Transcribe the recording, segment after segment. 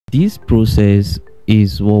This process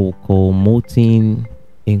is what we call molting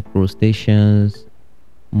in crustaceans,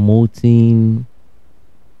 molting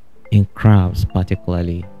in crabs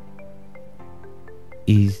particularly.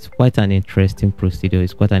 Is quite an interesting procedure.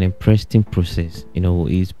 It's quite an interesting process.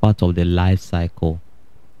 It's part of the life cycle.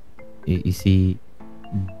 You see,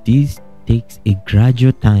 this takes a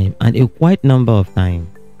gradual time and a quite number of time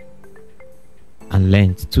and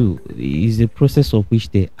length too. It's a process of which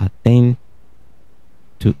they attain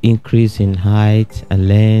to increase in height and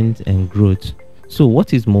length and growth. So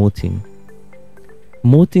what is molting?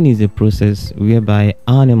 Molting is a process whereby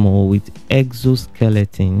animal with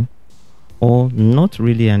exoskeleton, or not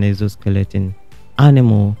really an exoskeleton,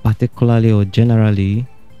 animal particularly or generally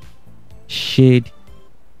shed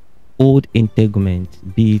old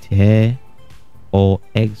integument, be it hair or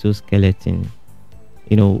exoskeleton.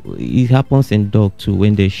 It happens in dog too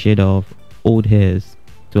when they shed off old hairs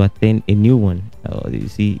to attain a new one. You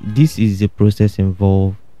see, this is a process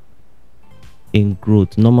involved in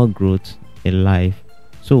growth, normal growth in life.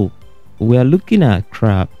 So we are looking at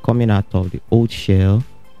crab coming out of the old shell.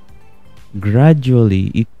 Gradually,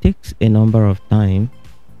 it takes a number of time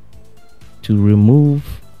to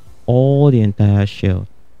remove all the entire shell,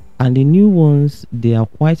 and the new ones, they are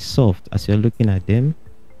quite soft. As you're looking at them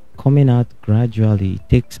coming out gradually, it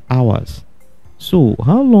takes hours. So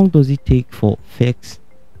how long does it take for first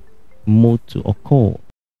molt to occur?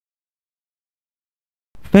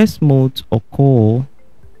 First molt occur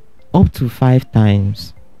up to 5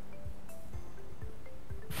 times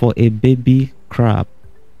for a baby crab.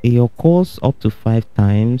 It occurs up to 5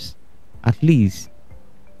 times at least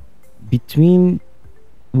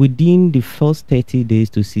within the first 30 days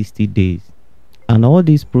to 60 days, and all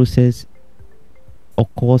this process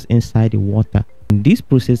occurs inside the water. And this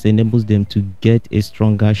process enables them to get a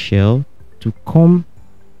stronger shell to come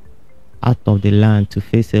out of the land to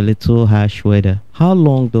face a little harsh weather. How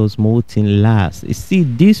long does molting last? You see,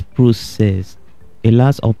 this process, it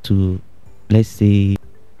lasts up to, let's say,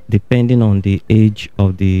 depending on the age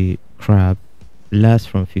of the crab, lasts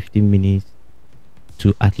from 15 minutes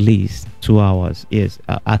to at least 2 hours. Yes,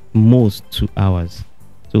 at most 2 hours.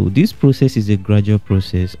 So this process is a gradual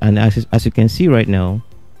process, and as you can see right now,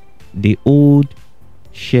 the old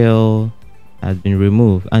shell has been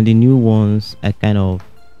removed and the new ones are kind of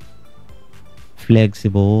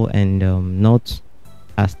flexible and not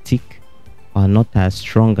as thick or not as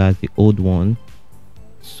strong as the old one.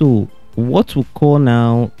 So what we call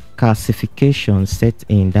now calcification set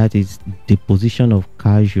in, that is deposition of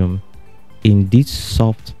calcium in this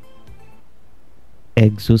soft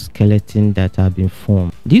exoskeleton that have been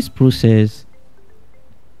formed. This process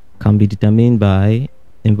can be determined by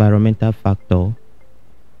environmental factor,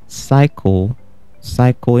 cycle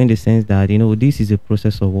in the sense that this is a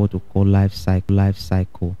process of what we call life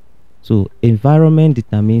cycle. So environment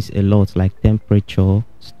determines a lot, like temperature,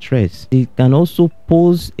 stress. It can also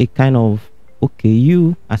pose a kind of, okay,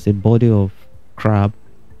 you as a body of crab,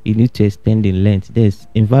 you need to extend in length. There's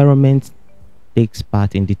environment takes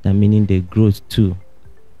part in determining the growth too.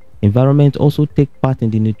 Environment also take part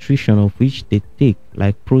in the nutrition of which they take,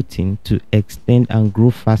 like protein, to extend and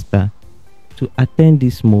grow faster to attain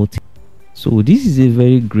this molting. So this is a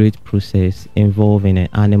very great process involving an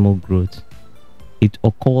animal growth. It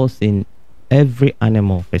occurs in every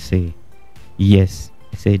animal per se. Yes,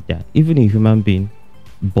 I said that. Even a human being,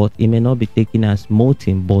 but it may not be taken as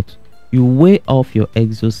molting, but you weigh off your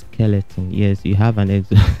exoskeleton. Yes, you have an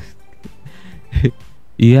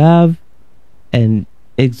you have an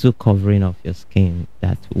exo covering of your skin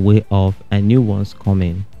that weigh off and new ones come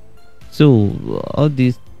in. So all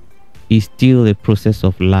this is still a process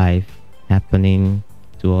of life happening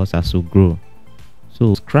to us as we grow.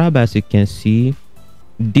 So crab, as you can see,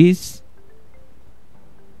 this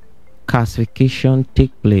calcification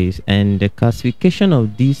take place, and the calcification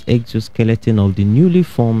of this exoskeleton of the newly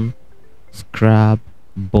formed crab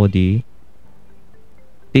body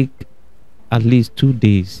take at least 2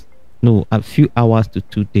 days, no, a few hours to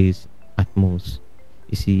 2 days at most.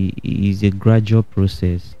 You see, it is a gradual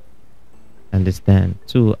process, understand?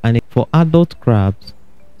 So, and for adult crabs,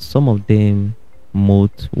 some of them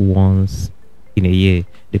molt once in a year,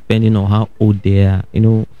 depending on how old they are.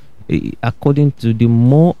 According to the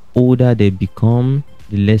more older they become,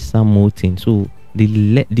 the lesser molting. So the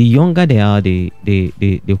younger they are, they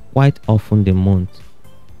quite often they molt.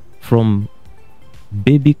 From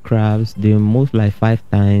baby crabs, they molt like 5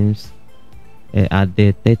 times at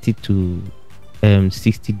their 30 to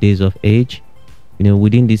 60 days of age.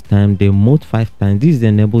 Within this time they molt 5 times. This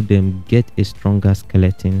enables them get a stronger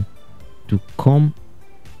skeleton to come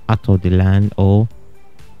out of the land or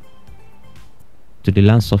to the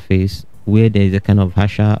land surface where there is a kind of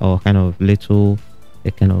harsher or kind of little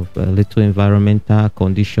a kind of little environmental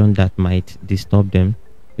condition that might disturb them.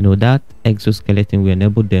 That exoskeleton will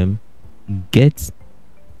enable them get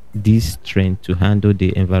this strength to handle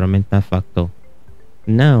the environmental factor.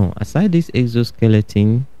 Now, aside this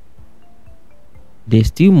exoskeleton, they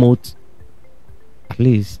still molt at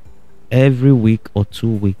least every week or 2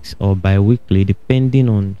 weeks or bi-weekly, depending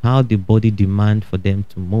on how the body demand for them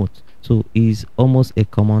to molt. So it's almost a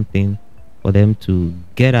common thing for them to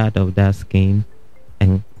get out of that skin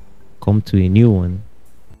and come to a new one.